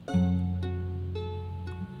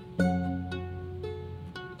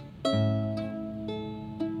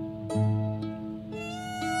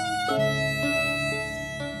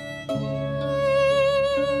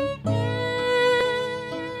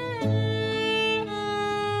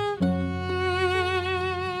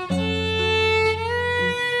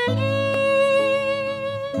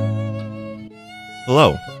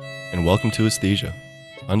Hello, and welcome to Aesthesia,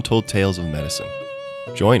 Untold Tales of Medicine.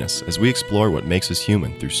 Join us as we explore what makes us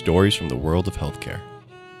human through stories from the world of healthcare.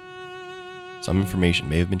 Some information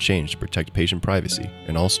may have been changed to protect patient privacy,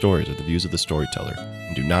 and all stories are the views of the storyteller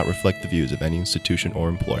and do not reflect the views of any institution or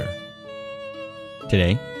employer.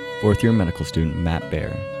 Today, fourth-year medical student Matt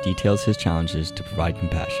Baer details his challenges to provide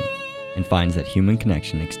compassion and finds that human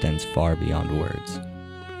connection extends far beyond words.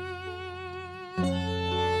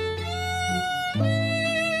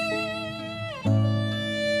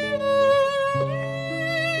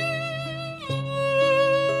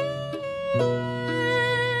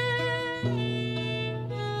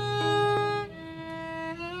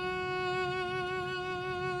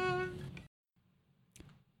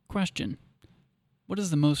 Question: what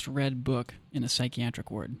is the most read book in a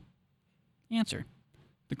psychiatric ward? Answer: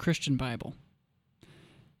 the Christian Bible.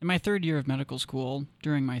 In my third year of medical school,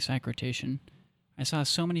 during my psych rotation, I saw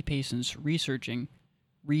so many patients researching,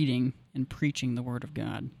 reading, and preaching the Word of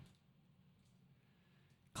God.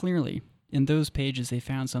 Clearly, in those pages they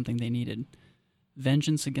found something they needed: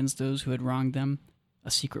 vengeance against those who had wronged them,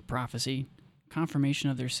 a secret prophecy, confirmation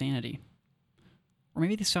of their sanity. Or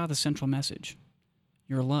maybe they saw the central message: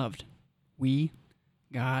 you're loved. We,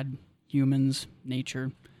 God, humans,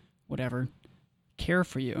 nature, whatever, care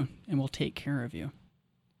for you and will take care of you.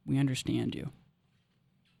 We understand you.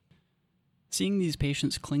 Seeing these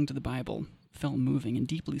patients cling to the Bible felt moving and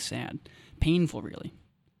deeply sad, painful really.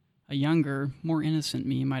 A younger, more innocent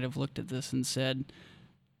me might have looked at this and said,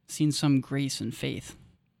 seen some grace and faith.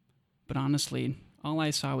 But honestly, all I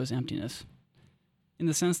saw was emptiness, in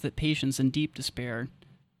the sense that patients in deep despair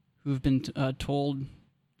who've been told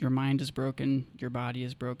your mind is broken, your body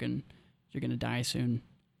is broken, you're going to die soon,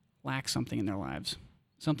 lack something in their lives,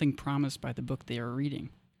 something promised by the book they are reading,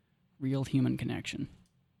 real human connection.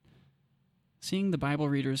 Seeing the Bible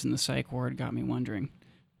readers in the psych ward got me wondering,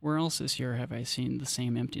 where else this year have I seen the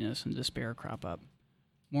same emptiness and despair crop up?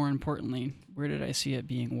 More importantly, where did I see it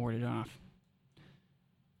being warded off?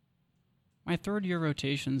 My third-year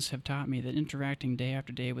rotations have taught me that interacting day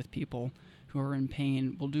after day with people who are in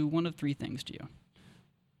pain will do one of three things to you.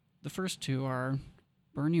 The first two are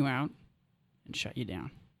burn you out and shut you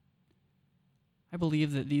down. I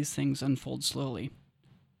believe that these things unfold slowly.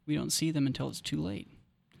 We don't see them until it's too late.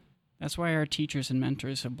 That's why our teachers and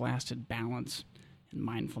mentors have blasted balance and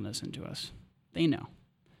mindfulness into us. They know.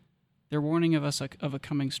 They're warning of us of a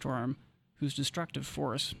coming storm whose destructive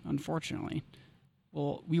force, unfortunately,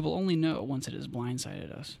 we will only know once it has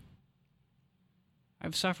blindsided us.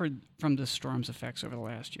 I've suffered from this storm's effects over the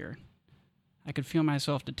last year. I could feel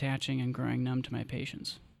myself detaching and growing numb to my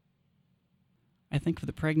patients. I think of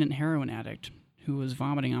the pregnant heroin addict who was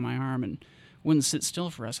vomiting on my arm and wouldn't sit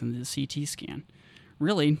still for us in the CT scan.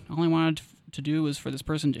 Really, all I wanted to do was for this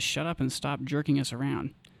person to shut up and stop jerking us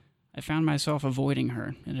around. I found myself avoiding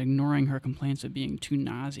her and ignoring her complaints of being too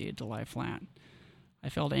nauseated to lie flat. I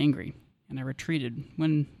felt angry, and I retreated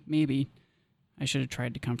when, maybe, I should have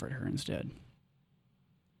tried to comfort her instead.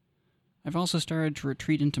 I've also started to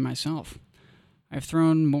retreat into myself. I've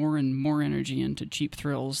thrown more and more energy into cheap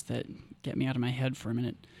thrills that get me out of my head for a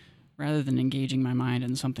minute, rather than engaging my mind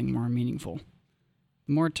in something more meaningful.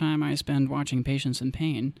 The more time I spend watching patients in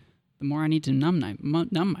pain, the more I need to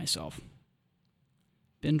numb myself.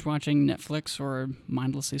 Binge watching Netflix or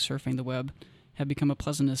mindlessly surfing the web have become a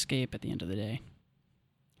pleasant escape at the end of the day.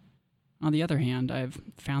 On the other hand, I've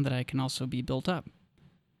found that I can also be built up.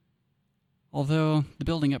 Although the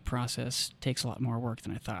building up process takes a lot more work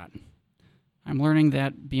than I thought. I'm learning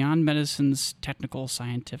that beyond medicine's technical,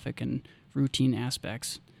 scientific, and routine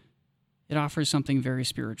aspects, it offers something very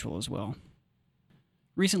spiritual as well.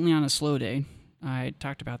 Recently on a slow day, I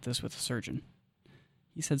talked about this with a surgeon.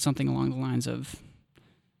 He said something along the lines of,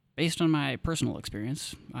 based on my personal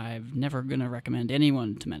experience, I'm never going to recommend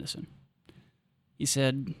anyone to medicine. He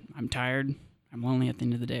said, I'm tired, I'm lonely at the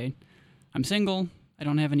end of the day, I'm single, I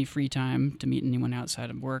don't have any free time to meet anyone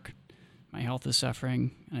outside of work, my health is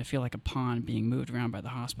suffering, and I feel like a pawn being moved around by the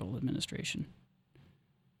hospital administration.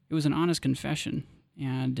 It was an honest confession,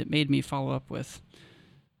 and it made me follow up with,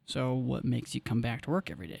 so what makes you come back to work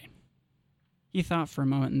every day? He thought for a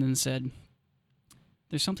moment and then said,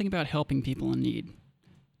 there's something about helping people in need,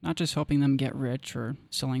 not just helping them get rich or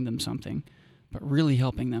selling them something, but really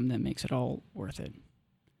helping them that makes it all worth it.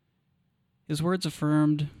 His words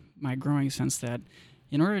affirmed my growing sense that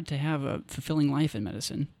in order to have a fulfilling life in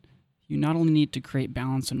medicine, you not only need to create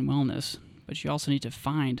balance and wellness, but you also need to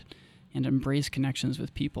find and embrace connections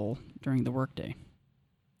with people during the workday.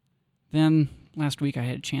 Then, last week I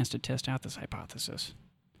had a chance to test out this hypothesis.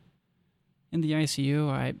 In the ICU,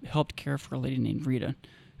 I helped care for a lady named Rita,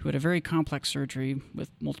 who had a very complex surgery with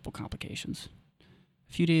multiple complications.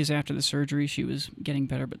 A few days after the surgery, she was getting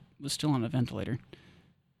better but was still on a ventilator.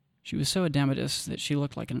 She was so edematous that she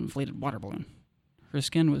looked like an inflated water balloon. Her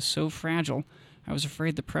skin was so fragile, I was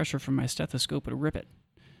afraid the pressure from my stethoscope would rip it.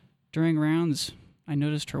 During rounds, I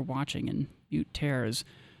noticed her watching in mute terror as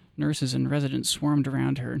nurses and residents swarmed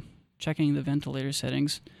around her, checking the ventilator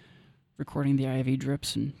settings, recording the IV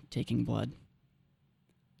drips, and taking blood.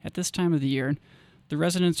 At this time of the year, the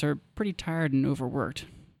residents are pretty tired and overworked,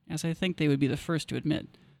 as I think they would be the first to admit.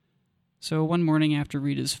 So one morning after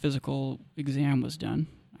Rita's physical exam was done,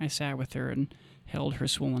 I sat with her and held her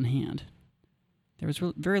swollen hand. There was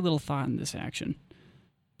very little thought in this action,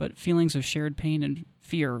 but feelings of shared pain and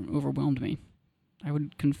fear overwhelmed me. I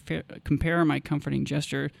would compare my comforting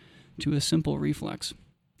gesture to a simple reflex.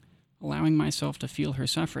 Allowing myself to feel her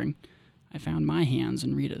suffering, I found my hands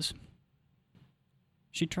in Rita's.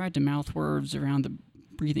 She tried to mouth words around the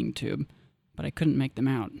breathing tube, but I couldn't make them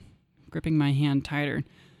out. Gripping my hand tighter,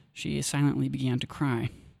 she silently began to cry.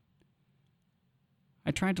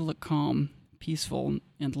 I tried to look calm, peaceful,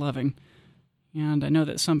 and loving, and I know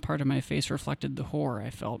that some part of my face reflected the horror I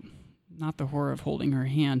felt. Not the horror of holding her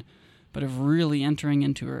hand, but of really entering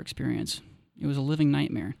into her experience. It was a living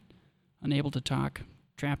nightmare. Unable to talk,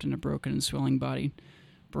 trapped in a broken and swelling body,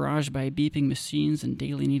 barraged by beeping machines and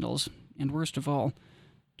daily needles, and worst of all,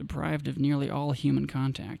 deprived of nearly all human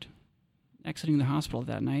contact. Exiting the hospital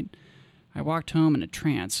that night, I walked home in a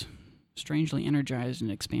trance, strangely energized and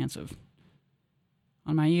expansive.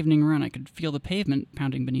 On my evening run, I could feel the pavement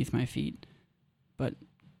pounding beneath my feet, but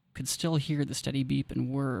could still hear the steady beep and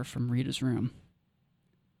whir from Rita's room.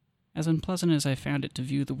 As unpleasant as I found it to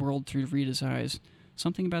view the world through Rita's eyes,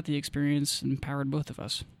 something about the experience empowered both of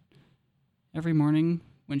us. Every morning,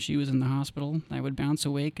 when she was in the hospital, I would bounce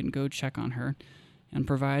awake and go check on her and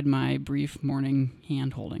provide my brief morning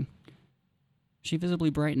hand-holding. She visibly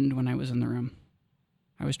brightened when I was in the room.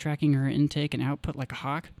 I was tracking her intake and output like a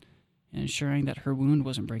hawk and ensuring that her wound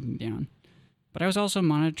wasn't breaking down. But I was also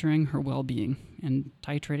monitoring her well-being and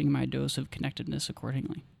titrating my dose of connectedness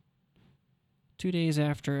accordingly. 2 days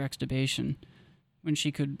after extubation, when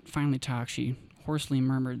she could finally talk, she hoarsely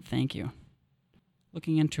murmured, "Thank you."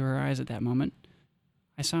 Looking into her eyes at that moment,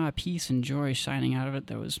 I saw a peace and joy shining out of it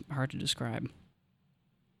that was hard to describe.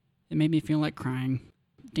 It made me feel like crying,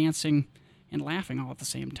 dancing, and laughing all at the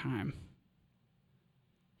same time.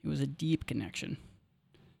 It was a deep connection.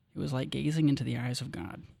 It was like gazing into the eyes of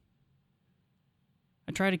God.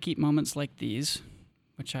 I try to keep moments like these,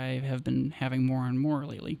 which I have been having more and more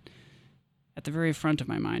lately, at the very front of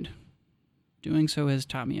my mind. Doing so has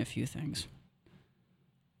taught me a few things.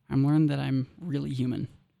 I'm learned that I'm really human.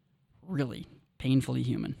 Really painfully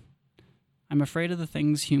human. I'm afraid of the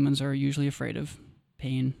things humans are usually afraid of: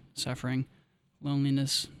 pain, suffering,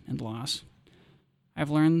 loneliness, and loss. I've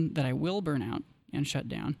learned that I will burn out and shut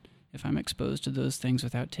down if I'm exposed to those things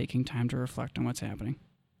without taking time to reflect on what's happening.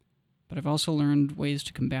 But I've also learned ways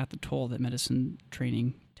to combat the toll that medicine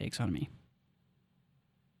training takes on me.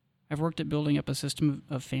 I've worked at building up a system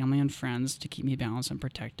of family and friends to keep me balanced and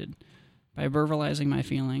protected by verbalizing my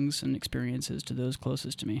feelings and experiences to those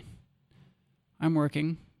closest to me. I'm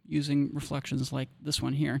working, using reflections like this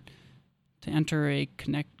one here, to enter a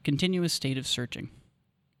continuous state of searching,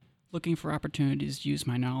 looking for opportunities to use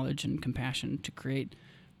my knowledge and compassion to create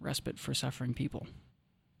respite for suffering people.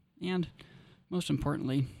 And, most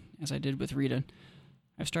importantly, as I did with Rita,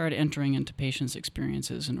 I've started entering into patients'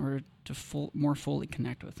 experiences in order to more fully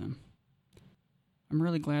connect with them. I'm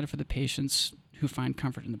really glad for the patients who find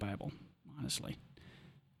comfort in the Bible, honestly.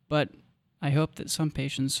 But I hope that some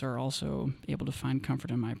patients are also able to find comfort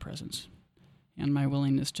in my presence and my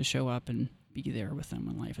willingness to show up and be there with them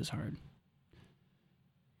when life is hard.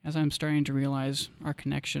 As I'm starting to realize our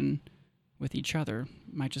connection with each other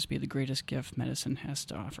might just be the greatest gift medicine has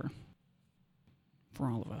to offer for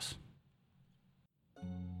all of us.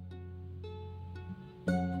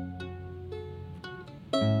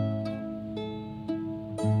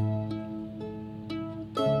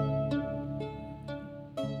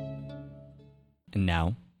 And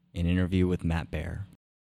now, an interview with Matt Baer.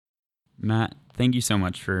 Matt, thank you so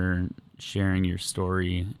much for sharing your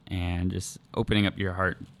story and just opening up your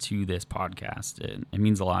heart to this podcast. It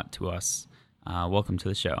means a lot to us. Welcome to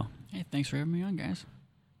the show. Hey, thanks for having me on, guys.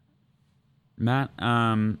 Matt,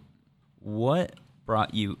 what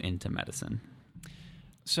brought you into medicine?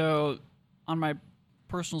 So, on my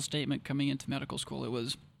personal statement coming into medical school, it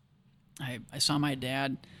was I saw my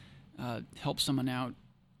dad help someone out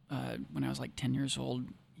when I was like 10 years old.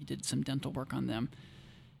 He did some dental work on them,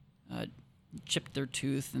 chipped their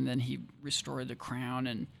tooth, and then he restored the crown,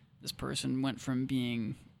 and this person went from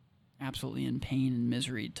being absolutely in pain and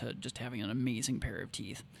misery to just having an amazing pair of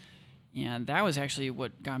teeth. And that was actually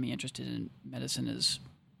what got me interested in medicine as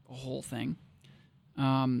a whole thing.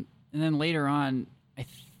 And then later on, I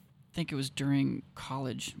think it was during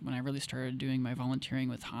college when I really started doing my volunteering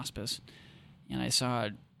with hospice, and I saw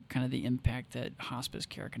kind of the impact that hospice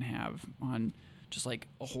care can have on just like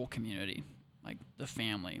a whole community, like the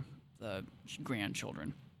family, the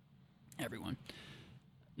grandchildren, everyone.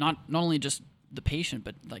 Not only just the patient,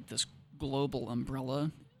 but like this global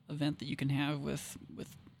umbrella event that you can have with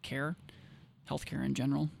care, healthcare in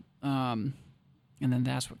general. And then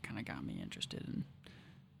that's what kind of got me interested in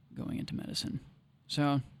going into medicine.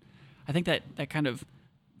 So I think that kind of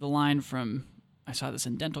the line from I saw this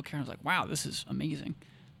in dental care, I was like, wow, this is amazing,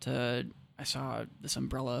 to I saw this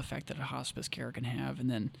umbrella effect that a hospice care can have, and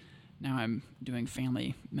then now I'm doing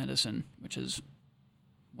family medicine, which is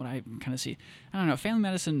what I kind of see. I don't know, family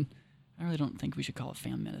medicine, I really don't think we should call it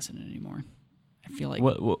family medicine anymore. I feel like...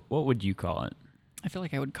 What would you call it? I feel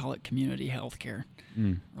like I would call it community health care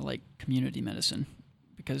or like community medicine,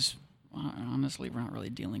 because honestly, we're not really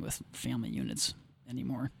dealing with family units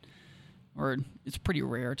anymore. Or it's pretty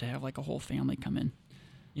rare to have like a whole family come in.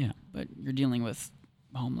 Yeah. But you're dealing with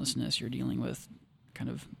homelessness, you're dealing with kind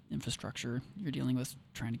of infrastructure, you're dealing with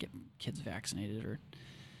trying to get kids vaccinated, or,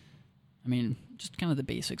 I mean, just kind of the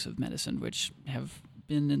basics of medicine, which have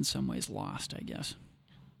been in some ways lost, I guess.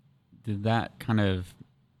 Did that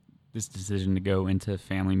this decision to go into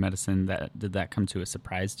family medicine, did that come to a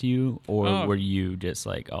surprise to you, or were you just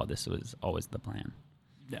like, oh, this was always the plan?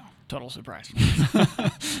 No, total surprise.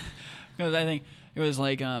 Because I think it was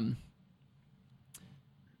like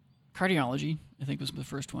cardiology, I think, was the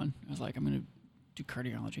first one. I was like, I'm going to do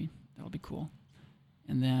cardiology. That'll be cool.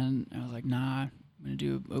 And then I was like, nah, I'm going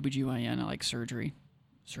to do OBGYN. I like surgery.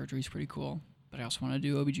 Surgery's pretty cool. But I also want to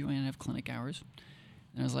do OBGYN and have clinic hours.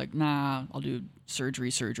 And I was like, nah, I'll do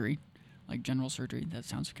surgery, like general surgery. That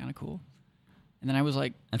sounds kind of cool. And then I was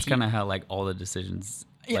like... That's kind of how, like, all the decisions,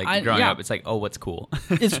 like, growing up, it's like, oh, what's cool?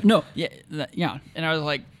 Yeah. And I was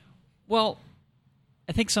like, well,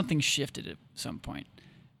 I think something shifted at some point.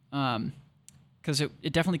 Because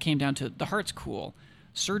it definitely came down to the heart's cool,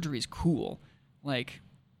 surgery's cool, like,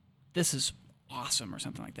 this is awesome or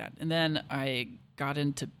something like that. And then I got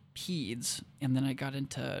into peds, and then I got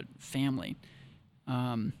into family.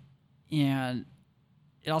 And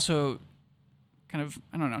it also kind of,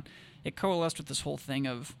 I don't know, it coalesced with this whole thing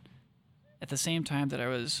of, at the same time that I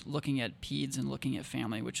was looking at peds and looking at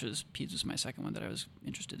family, which was, peds was my second one that I was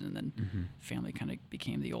interested in, then family kind of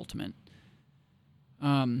became the ultimate.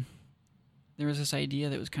 There was this idea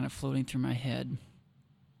that was kind of floating through my head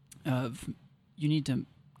of, you need to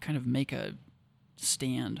kind of make a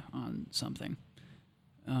stand on something,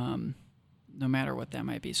 no matter what that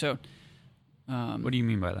might be. So, what do you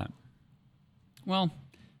mean by that? Well,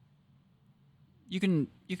 you can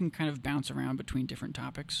kind of bounce around between different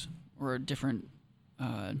topics or different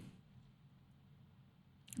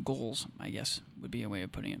goals, I guess, would be a way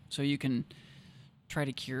of putting it. So you can try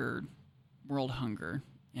to cure world hunger,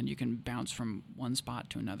 and you can bounce from one spot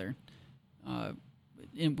to another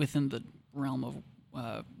within the realm of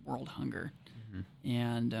world hunger,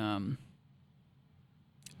 and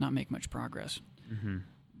not make much progress.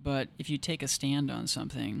 But if you take a stand on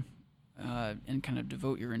something and kind of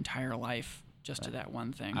devote your entire life just to that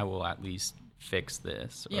one thing, I will at least fix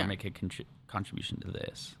this or make a contribution to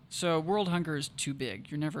this. So world hunger is too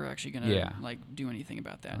big. You're never actually going to like do anything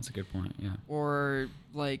about that. That's a good point. Yeah. Or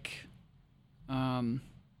like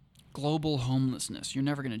global homelessness. You're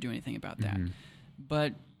never going to do anything about that.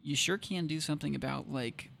 But you sure can do something about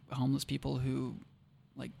like homeless people who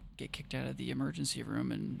like get kicked out of the emergency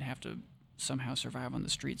room and have to somehow survive on the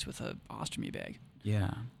streets with a ostomy bag.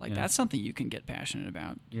 Yeah. Like that's something you can get passionate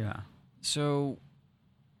about. Yeah. So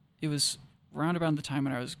it was around about the time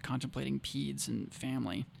when I was contemplating peds and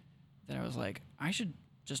family that I was like, I should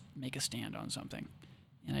just make a stand on something,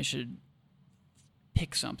 and I should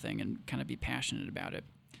pick something and kind of be passionate about it.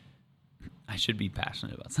 I should be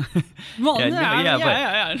passionate about something. Well,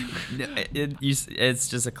 it's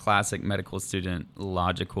just a classic medical student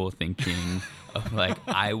logical thinking of like,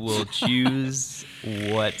 I will choose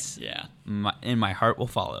what in my heart will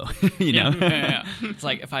follow. you know, It's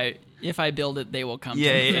like if I build it, they will come. to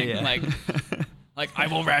me. Like I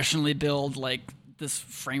will rationally build like this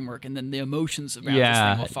framework, and then the emotions about this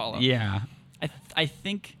thing will follow. Yeah, I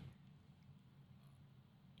think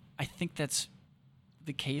that's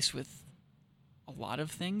the case with a lot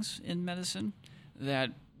of things in medicine, that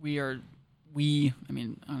I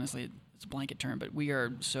mean, honestly, it's a blanket term, but we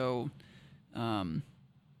are so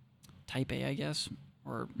type A, I guess,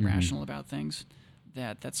 or rational about things,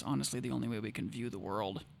 that's honestly the only way we can view the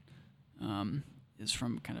world, is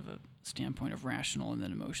from kind of a standpoint of rational, and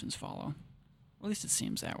then emotions follow. Or at least it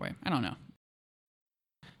seems that way. I don't know.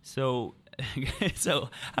 So,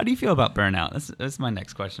 how do you feel about burnout? That's my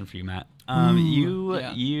next question for you, Matt. Yeah.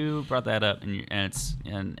 You brought that up, and it's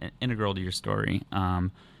integral to your story.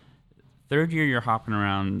 Third year, you're hopping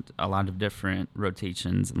around a lot of different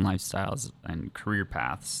rotations and lifestyles and career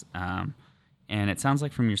paths. And it sounds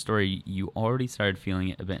like from your story, you already started feeling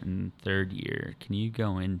it a bit in third year. Can you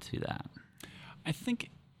go into that? I think,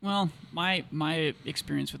 well, my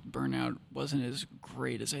experience with burnout wasn't as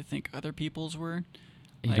great as I think other people's were.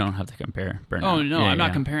 You don't have to compare burnout. Oh, no, Yeah, I'm not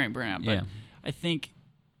yeah. comparing burnout, but Yeah. I think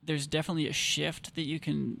there's definitely a shift that you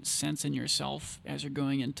can sense in yourself as you're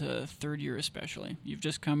going into third year especially. You've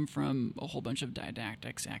just come from a whole bunch of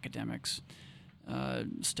didactics, academics,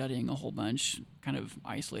 studying a whole bunch, kind of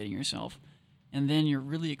isolating yourself. And then you're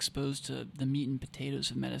really exposed to the meat and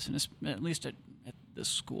potatoes of medicine, at least at this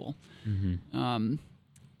school. Mm-hmm.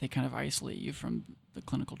 They kind of isolate you from the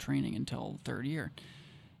clinical training until third year.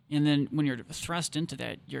 And then when you're thrust into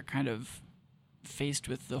that, you're kind of faced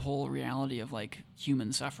with the whole reality of like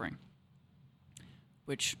human suffering,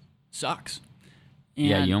 which sucks. And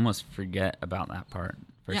Yeah, you almost forget about that part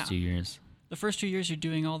first Yeah. 2 years. the first 2 years you're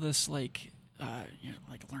doing all this like you're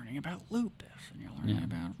like learning about lupus, and you're learning Yeah.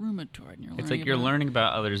 about rheumatoid, and you're It's learning like you're about, learning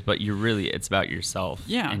about others, but it's about yourself.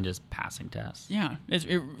 Yeah. And just passing tests. Yeah,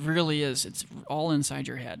 it really is. It's all inside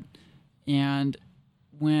your head. And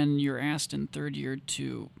when you're asked in third year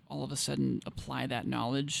to all of a sudden apply that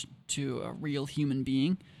knowledge to a real human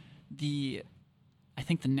being, I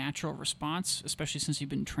think the natural response, especially since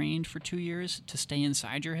you've been trained for 2 years to stay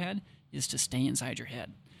inside your head, is to stay inside your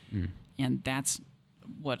head. Mm. And that's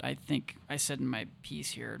what I think I said in my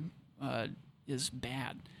piece here is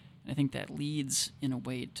bad. And I think that leads in a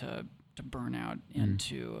way to burnout and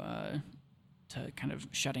to kind of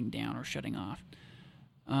shutting down or shutting off.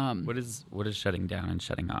 What does shutting down and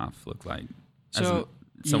shutting off look like? So,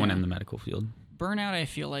 Someone yeah. in the medical field. Burnout, I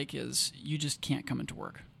feel like, is you just can't come into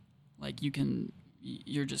work. Like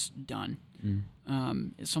you're just done.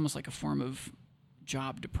 It's almost like a form of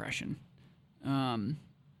job depression.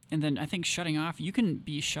 And then I think shutting off, you can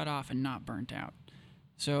be shut off and not burnt out.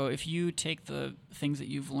 So if you take the things that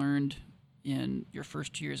you've learned in your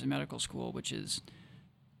first 2 years of medical school, which is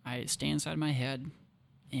I stay inside my head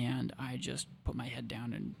and I just put my head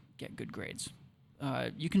down and get good grades.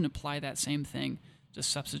 You can apply that same thing to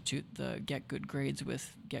substitute the get good grades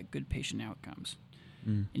with get good patient outcomes.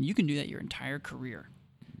 And you can do that your entire career.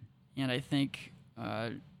 And I think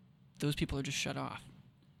those people are just shut off.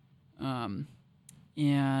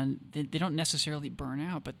 And they don't necessarily burn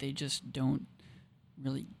out, but they just don't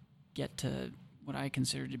really get to what I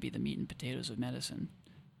consider to be the meat and potatoes of medicine.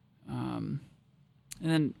 And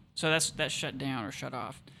then, so that's shut down or shut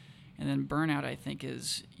off. And then burnout, I think,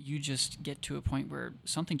 is you just get to a point where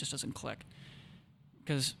something just doesn't click.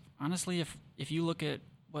 Because honestly, if you look at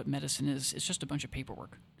what medicine is, it's just a bunch of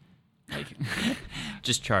paperwork. Like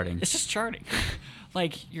Just charting. it's just charting.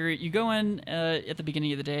 Like you go in at the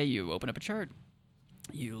beginning of the day, you open up a chart,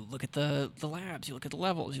 you look at the labs, you look at the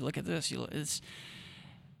levels, you look at this.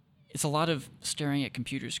 It's a lot of staring at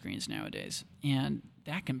computer screens nowadays, and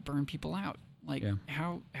that can burn people out. Like Yeah.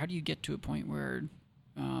 how do you get to a point where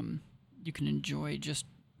you can enjoy just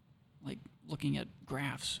like looking at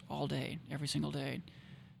graphs all day, every single day,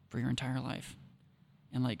 for your entire life,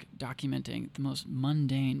 and like documenting the most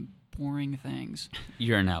mundane, boring things.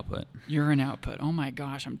 Urine output. Urine output. Oh my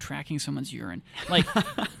gosh, I'm tracking someone's urine. Like,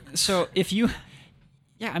 so if you,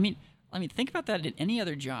 yeah, I mean, think about that in any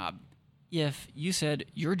other job. If you said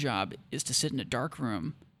your job is to sit in a dark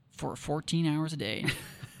room for 14 hours a day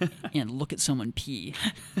and look at someone pee,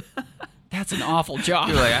 that's an awful job.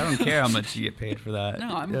 You're like, I don't care how much you get paid for that. No,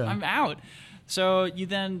 Yeah. I'm out. So you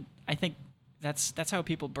then, I think that's how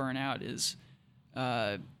people burn out is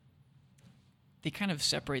they kind of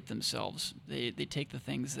separate themselves. They take the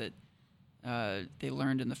things that they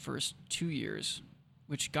learned in the first 2 years,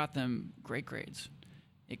 which got them great grades.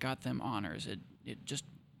 It got them honors.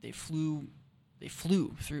 They flew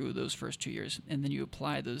through those first 2 years, and then you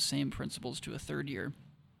apply those same principles to a third year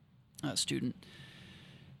student,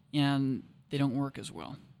 and they don't work as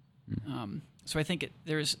well. So I think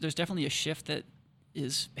there's definitely a shift that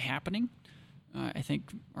is happening. I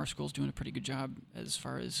think our school's doing a pretty good job as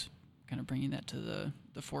far as kind of bringing that to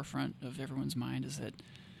the forefront of everyone's mind, is that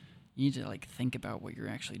you need to like think about what you're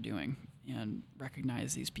actually doing and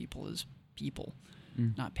recognize these people as people,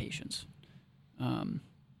 not patients,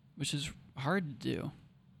 which is hard to do,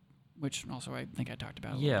 which also I think I talked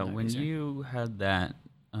about a little Yeah, bit. when you had that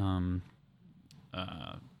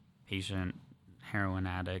patient, heroin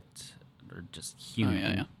addict, or just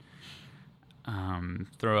human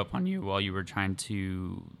throw up on you while you were trying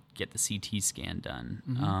to get the CT scan done.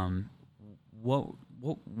 Mm-hmm.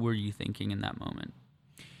 What were you thinking in that moment?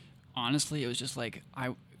 Honestly, it was just like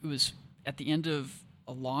it was at the end of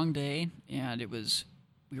a long day, and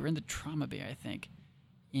we were in the trauma bay, I think,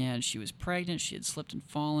 and she was pregnant. She had slipped and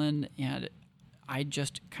fallen, and I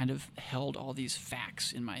just kind of held all these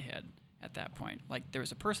facts in my head at that point. Like, there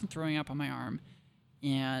was a person throwing up on my arm,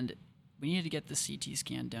 and we needed to get the CT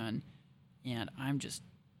scan done, and I'm just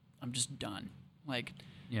done. Like,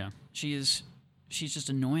 Yeah. she's just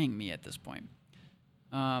annoying me at this point.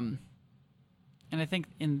 And I think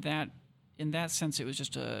in that sense, it was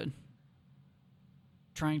just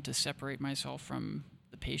trying to separate myself from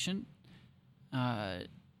the patient,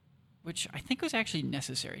 which I think was actually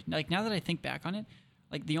necessary. Like, now that I think back on it,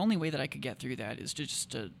 like, the only way that I could get through that is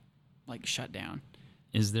just to like shut down.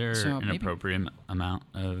 Is there So an maybe- appropriate amount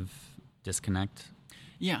of disconnect?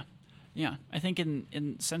 Yeah. I think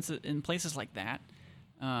in places like that,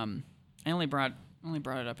 I only brought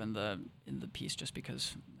it up in the piece just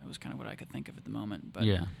because that was kind of what I could think of at the moment. But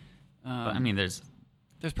Yeah. But I mean, there's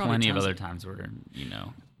probably plenty of tons other times where,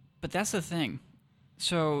 But that's the thing.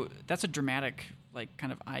 So that's a dramatic, like,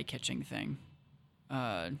 kind of eye-catching thing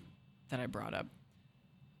that I brought up.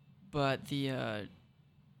 But the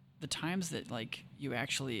times that, like, you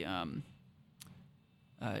actually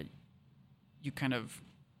you kind of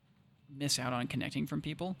miss out on connecting from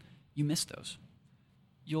people, you miss those.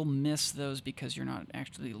 You'll miss those because you're not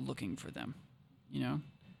actually looking for them, you know?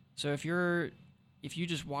 So if you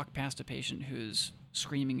just walk past a patient who's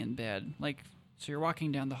screaming in bed, like, so you're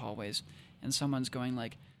walking down the hallways and someone's going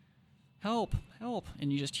like, help, help,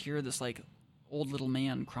 and you just hear this like old little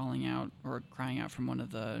man crawling out or crying out from one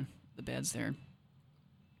of the beds there.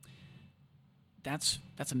 That's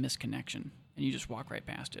a misconnection, and you just walk right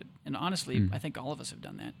past it. And honestly, I think all of us have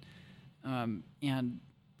done that, and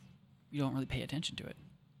you don't really pay attention to it.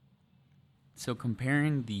 So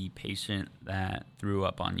comparing the patient that threw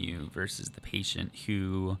up on you versus the patient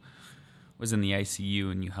who was in the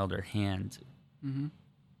ICU and you held her hand, Mm-hmm.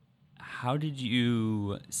 how did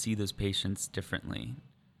you see those patients differently?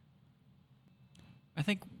 I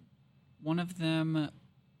think one of them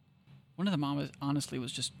honestly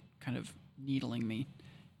was just kind of needling me,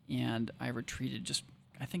 and I retreated just,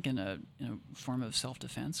 I think, in a form of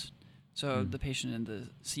self-defense. So the patient in the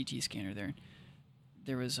CT scanner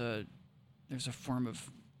there's a form of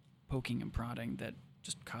poking and prodding that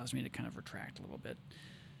just caused me to kind of retract a little bit.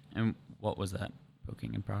 And what was that,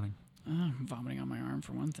 poking and prodding? Vomiting on my arm,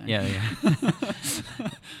 for one thing. Yeah.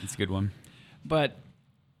 It's a good one. But,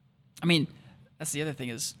 I mean, that's the other thing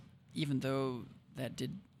is, even though that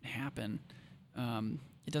did happen,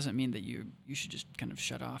 it doesn't mean that you should just kind of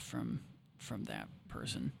shut off from that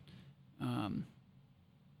person.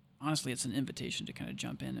 Honestly, it's an invitation to kind of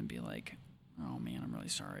jump in and be like, oh man, I'm really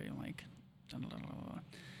sorry. Like, blah, blah, blah,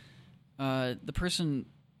 blah. The person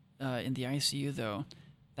in the ICU, though,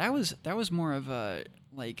 that was more of a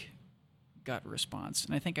like gut response,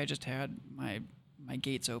 and I think I just had my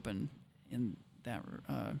gates open in that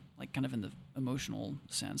like kind of in the emotional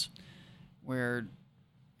sense, where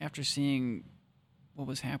after seeing what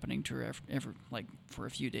was happening to her like for a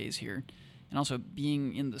few days here, and also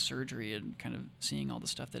being in the surgery and kind of seeing all the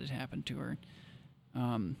stuff that had happened to her,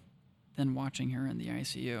 then watching her in the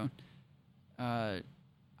ICU, I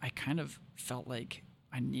kind of felt like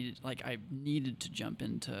I needed to jump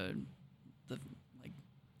into the like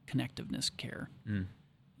connectiveness care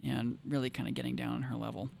and really kind of getting down on her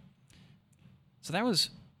level. So that was,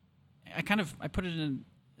 I put it in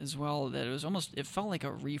as well that it felt like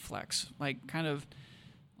a reflex, like kind of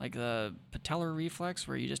like the patellar reflex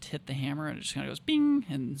where you just hit the hammer and it just kind of goes bing.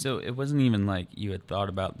 And So it wasn't even like you had thought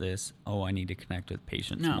about this, I need to connect with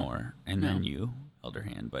patients No. more, and then you held her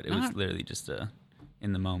hand, but it was literally just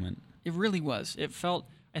in the moment. it really was. It felt,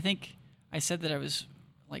 I think I said that I was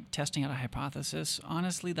like testing out a hypothesis.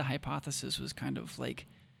 Honestly, the hypothesis was kind of like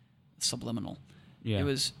subliminal. Yeah. It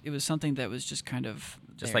was something that was just kind of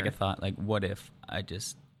Just there. like a thought, like, what if I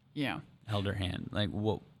just Yeah. held her hand? Like,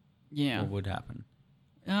 what would happen?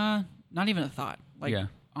 Not even a thought. Like, Yeah.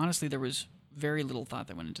 honestly, there was very little thought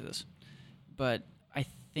that went into this. But I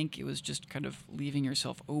think it was just kind of leaving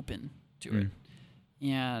yourself open to it.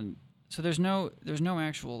 And so there's no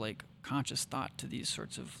actual like conscious thought to these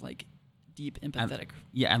sorts of like deep empathetic.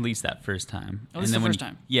 Yeah, at least that first time. At least the first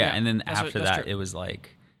time. Yeah, Yeah, and then that's after that's that, true. it was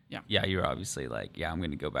like, Yeah. you were obviously like, I'm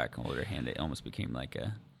going to go back and hold her hand. It almost became like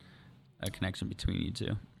a connection between you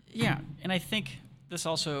two. Yeah, and I think this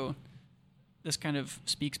also this kind of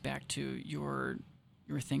speaks back to your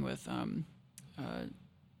thing with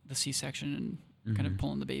the C-section and kind of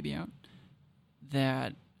pulling the baby out.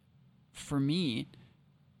 That for me,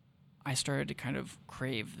 I started to kind of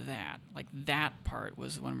crave that. Like that part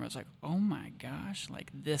was the one where I was like, oh my gosh,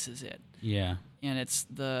 like this is it. Yeah. And it's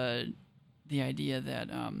the idea that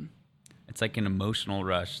it's like an emotional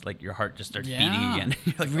rush. Like your heart just starts beating again.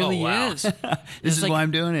 You're like, it really oh, wow. is. This is like, why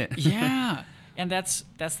I'm doing it. Yeah. And that's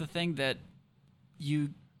the thing, that you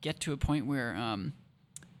get to a point where,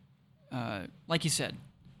 like you said,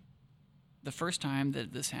 the first time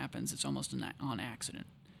that this happens, it's almost on accident.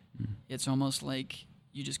 It's almost like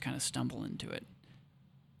you just kind of stumble into it,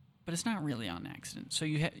 but it's not really on accident. So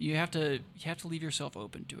you have to leave yourself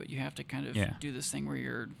open to it. You have to kind of do this thing where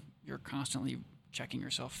you're constantly checking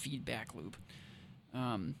yourself, feedback loop.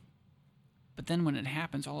 But then when it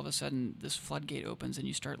happens, all of a sudden this floodgate opens and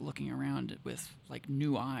you start looking around with like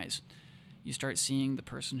new eyes. You start seeing the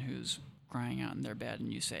person who's crying out in their bed,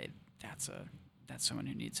 and you say, that's someone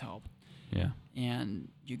who needs help. Yeah. And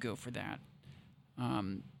you go for that.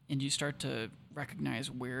 And you start to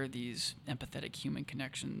recognize where these empathetic human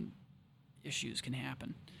connection issues can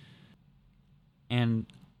happen. And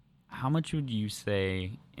how much would you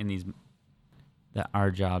say in these that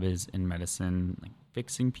our job is in medicine, like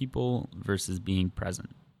fixing people versus being present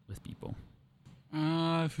with people?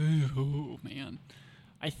 Oh man,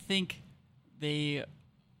 I think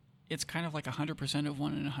it's kind of like 100% of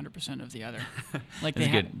one and 100% of the other. Like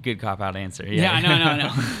That's a good cop out answer. Yeah, I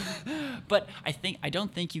know. But I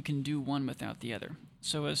don't think you can do one without the other.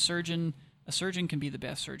 So a surgeon can be the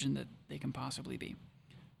best surgeon that they can possibly be,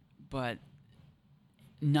 but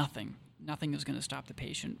nothing is going to stop the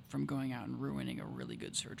patient from going out and ruining a really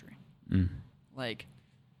good surgery. Like,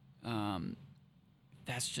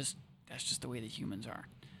 that's just the way that humans are.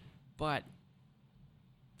 But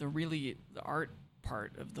the art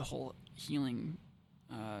part of the whole healing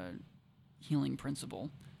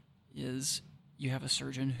principle is you have a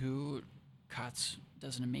surgeon who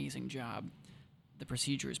does an amazing job. The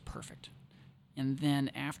procedure is perfect. And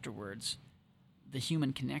then afterwards, the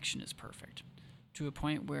human connection is perfect, to a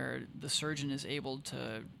point where the surgeon is able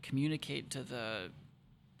to communicate to the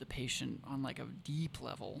patient on like a deep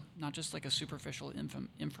level, not just like a superficial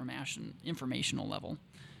informational level.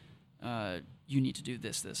 You need to do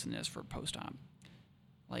this, and this for post-op.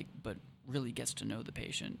 But really gets to know the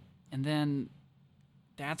patient. And then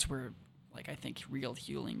that's where, I think real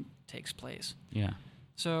healing takes place. Yeah.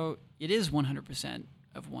 So it is 100%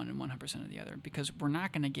 of one and 100% of the other, because we're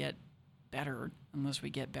not going to get better unless we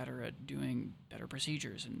get better at doing better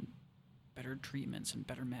procedures and better treatments and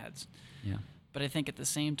better meds. Yeah. But I think at the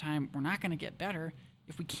same time, we're not going to get better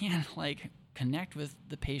if we can't connect with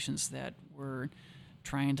the patients that we're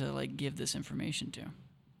trying to give this information to.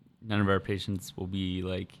 None of our patients will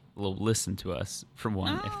listen to us for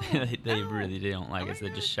one. No, if they really don't like us. They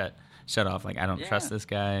just shut off. I don't trust this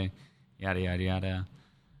guy. Yada yada yada.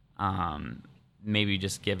 Maybe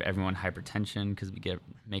just give everyone hypertension because we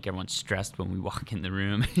make everyone stressed when we walk in the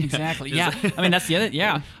room. Exactly. Yeah. I mean, that's the other.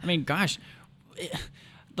 Yeah. I mean, gosh,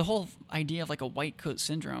 the whole idea of a white coat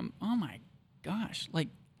syndrome. Oh my gosh,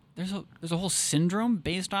 there's a whole syndrome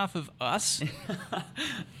based off of us.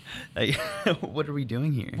 What are we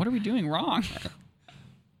doing here? What are we doing wrong?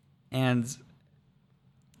 And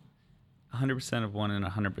 100% of one and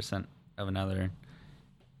 100% of another.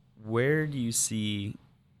 Where do you see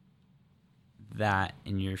that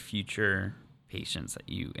in your future patients that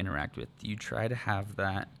you interact with? Do you try to have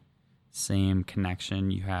that same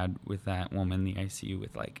connection you had with that woman in the ICU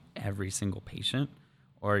with every single patient?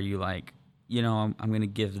 Or are you I'm going to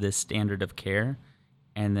give this standard of care,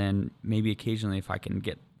 and then maybe occasionally if I can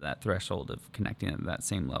get that threshold of connecting at that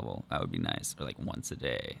same level, that would be nice. Or once a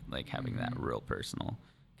day, having that real personal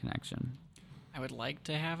connection. I would like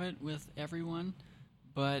to have it with everyone,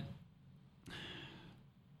 but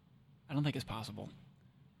I don't think it's possible.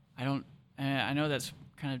 I know that's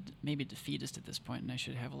kind of maybe defeatist at this point, and I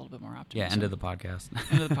should have a little bit more optimism. Yeah, end of the podcast.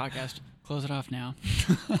 End of the podcast. Close it off now.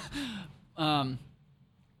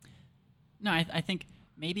 No, I think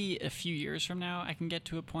maybe a few years from now I can get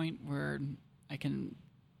to a point where I can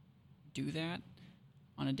do that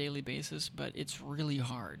on a daily basis, but it's really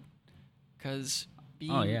hard because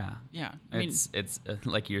yeah, I mean, it's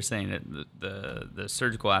like you're saying, the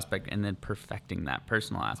surgical aspect and then perfecting that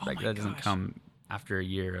personal aspect that doesn't come after a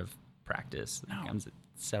year of practice. No. It comes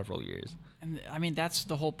several years. And I mean, that's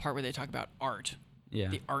the whole part where they talk about art. Yeah.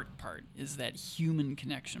 The art part is that human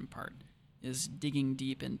connection part, is digging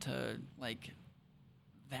deep into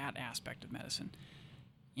that aspect of medicine.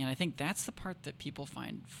 And I think that's the part that people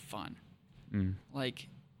find fun.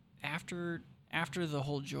 after the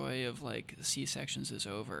whole joy of like C-sections is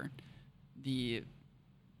over, the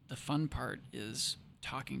fun part is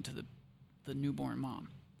talking to the newborn mom.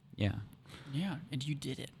 Yeah. Yeah, and you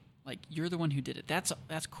did it. Like, you're the one who did it. That's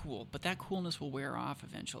cool, but that coolness will wear off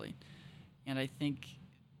eventually. And I think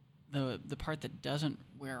the part that doesn't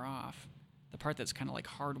wear off, the part that's kind of like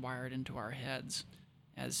hardwired into our heads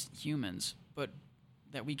as humans, but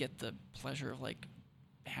that we get the pleasure of like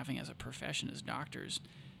having as a profession as doctors,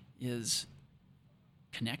 is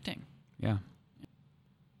connecting. Yeah.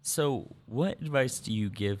 So, what advice do you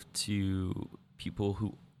give to people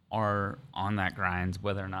who are on that grind,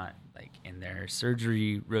 whether or not like in their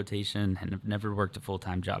surgery rotation and have never worked a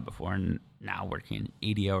full-time job before and now working an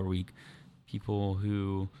 80-hour week, people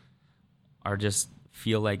who are just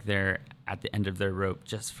feel like they're at the end of their rope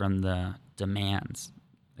just from the demands?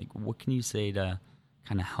 Like, what can you say to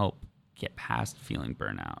kind of help get past feeling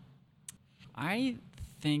burnout? I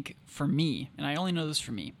think for me, and I only know this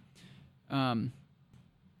for me,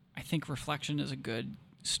 I think reflection is a good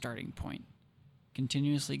starting point.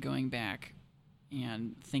 Continuously going back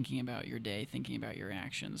and thinking about your day, thinking about your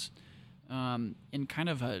actions, in kind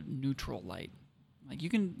of a neutral light. Like, you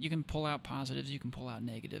can pull out positives, you can pull out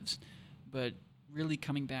negatives, but really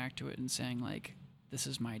coming back to it and saying, like, this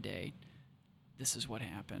is my day, this is what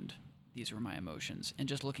happened, these were my emotions, and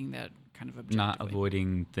just looking that kind of objectively. Not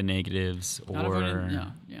avoiding the negatives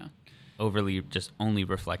overly just only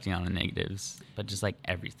reflecting on the negatives, but just like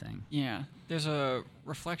everything. Yeah. There's a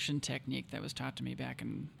reflection technique that was taught to me back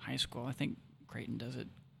in high school. I think Creighton does it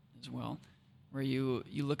as well, where you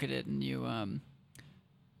look at it and you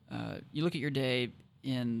look at your day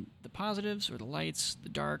in the positives or the lights, the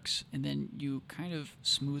darks, and then you kind of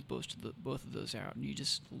smooth both of those out, and you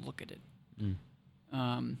just look at it.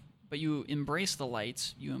 But you embrace the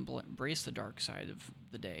lights, you embrace the dark side of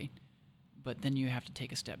the day, but then you have to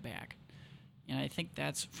take a step back. And I think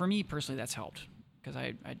that's, for me personally, that's helped, because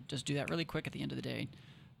I just do that really quick at the end of the day,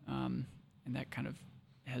 and that kind of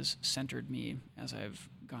has centered me as I've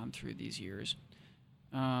gone through these years.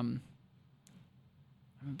 I mean,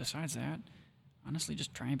 besides that, honestly,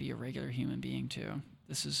 just try and be a regular human being too.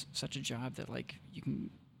 This is such a job that like you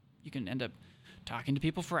can end up talking to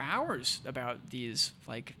people for hours about these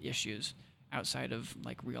like issues outside of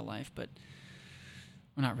like real life, but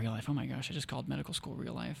well, not real life. Oh my gosh, I just called medical school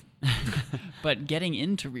real life. But getting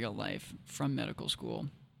into real life from medical school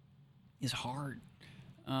is hard.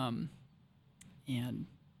 And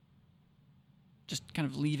just kind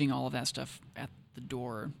of leaving all of that stuff at the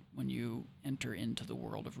door when you enter into the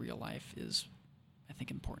world of real life is, I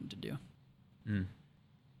think, important to do.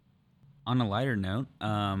 On a lighter note,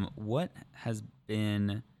 what has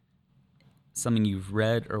been something you've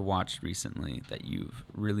read or watched recently that you've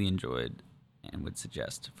really enjoyed and would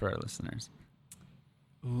suggest for our listeners?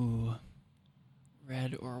 Ooh,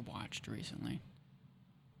 read or watched recently.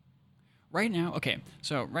 Right now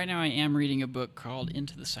I am reading a book called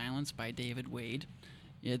Into the Silence by David Wade.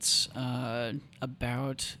 It's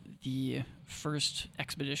about the first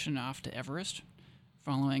expedition off to Everest,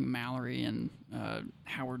 following Mallory and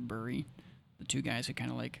Howard Bury, the two guys who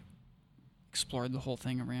kind of like explored the whole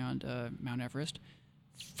thing around Mount Everest.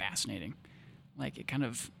 Fascinating. Like, it kind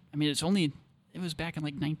of, I mean, it was back in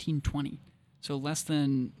like 1920, so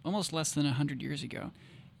almost less than 100 years ago.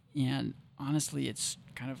 And honestly, it's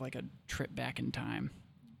kind of like a trip back in time,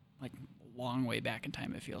 like a long way back in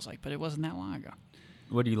time, it feels like, but it wasn't that long ago.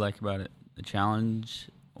 What do you like about it? The challenge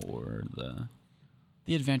or the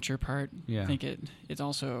adventure part? Yeah. I think it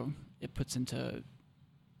puts into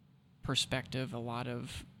perspective a lot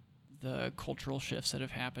of the cultural shifts that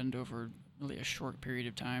have happened over really a short period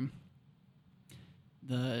of time.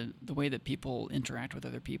 The way that people interact with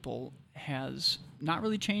other people has not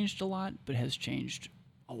really changed a lot, but has changed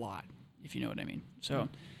a lot, if you know what I mean. So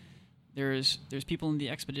there's people in the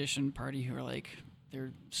expedition party who are like,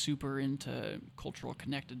 they're super into cultural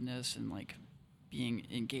connectedness and like being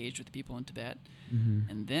engaged with people in Tibet.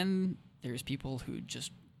 And then there's people who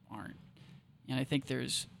just aren't. And I think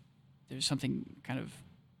there's something kind of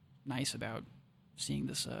nice about seeing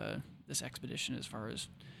this expedition, as far as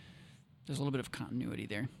there's a little bit of continuity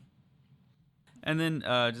there. And then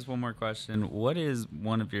just one more question. What is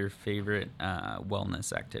one of your favorite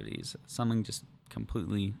wellness activities? Something just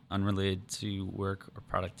completely unrelated to work or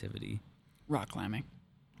productivity. Rock climbing.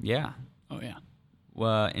 Yeah. Oh, yeah.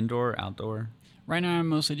 Indoor, outdoor? Right now I'm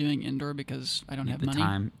mostly doing indoor because I don't have money.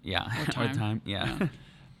 Time. Yeah. Or time. Yeah. Yeah.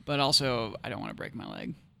 But also, I don't want to break my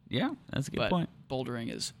leg. Yeah, that's a good point.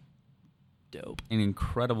 Bouldering is dope. An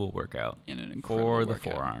incredible workout. And an incredible the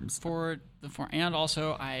forearms. And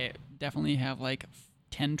also, I definitely have like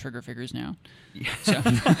 10 trigger fingers now. So.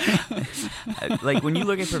 Like when you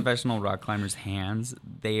look at professional rock climbers' hands,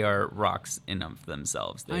 they are rocks in of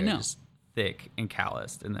themselves. They I know. are just thick and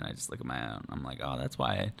calloused. And then I just look at my own. I'm like, oh, that's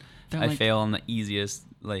why They're I like- fail on the easiest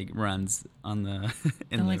like runs on the.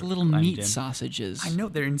 They're like little meat sausages. I know,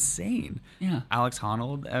 they're insane. Yeah. Alex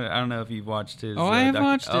Honnold, I don't know if you've watched his. Oh, I have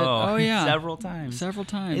watched it. Oh, yeah. several times. Several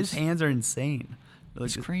times. His hands are insane. Like,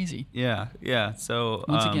 It's crazy. Yeah, yeah. So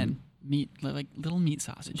Once again, meat, like little meat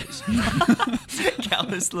sausages.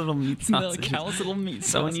 callous little meat Little sausages. callous little meat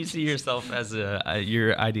So when you see yourself as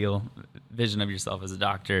your ideal vision of yourself as a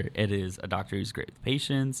doctor, it is a doctor who's great with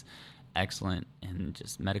patients, excellent in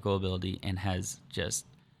just medical ability, and has just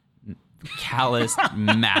calloused,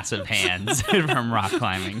 massive hands from rock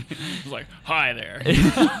climbing. It's like, hi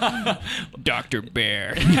there, Dr.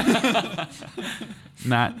 Bear.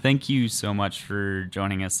 Matt, thank you so much for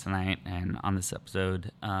joining us tonight and on this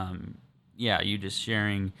episode. You just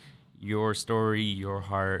sharing your story, your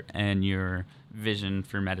heart, and your vision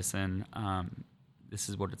for medicine. This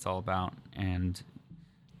is what it's all about, and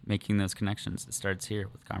making those connections. It starts here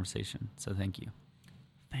with conversation. So thank you.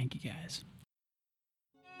 Thank you, guys.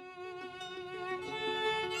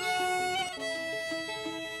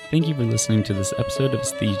 Thank you for listening to this episode of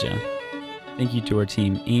Aesthesia. Thank you to our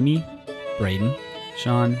team, Amy, Braden,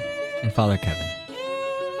 Sean, and Father Kevin,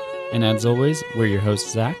 and as always, we're your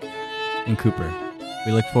hosts, Zach. and Cooper.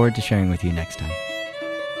 We look forward to sharing with you next time.